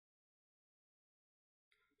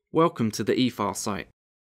Welcome to the eFile site.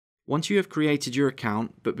 Once you have created your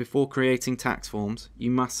account, but before creating tax forms,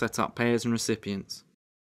 you must set up payers and recipients.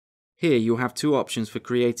 Here you'll have two options for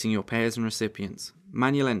creating your payers and recipients: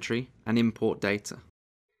 manual entry and import data.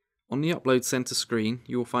 On the Upload Center screen,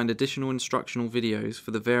 you will find additional instructional videos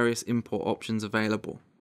for the various import options available.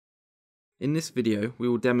 In this video, we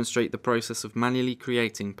will demonstrate the process of manually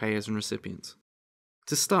creating payers and recipients.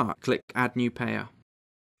 To start, click Add New Payer.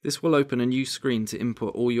 This will open a new screen to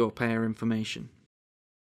input all your payer information.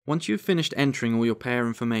 Once you've finished entering all your payer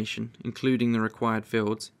information, including the required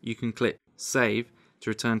fields, you can click Save to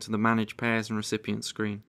return to the Manage Payers and Recipients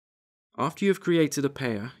screen. After you have created a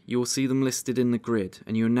payer, you will see them listed in the grid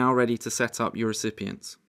and you are now ready to set up your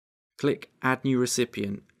recipients. Click Add New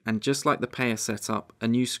Recipient, and just like the payer setup, a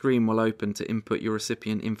new screen will open to input your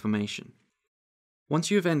recipient information. Once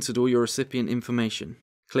you have entered all your recipient information,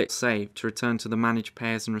 click Save to return to the Manage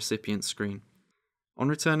Payers and Recipients screen. On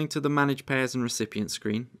returning to the Manage Payers and Recipients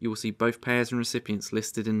screen, you will see both payers and recipients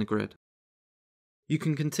listed in the grid. You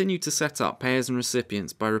can continue to set up payers and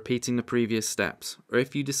recipients by repeating the previous steps, or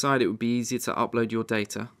if you decide it would be easier to upload your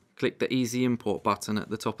data, click the Easy Import button at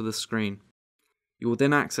the top of the screen. You will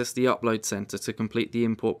then access the Upload Center to complete the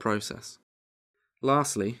import process.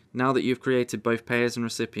 Lastly, now that you have created both payers and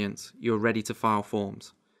recipients, you are ready to file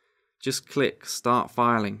forms. Just click Start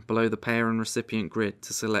Filing below the payer and recipient grid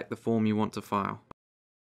to select the form you want to file.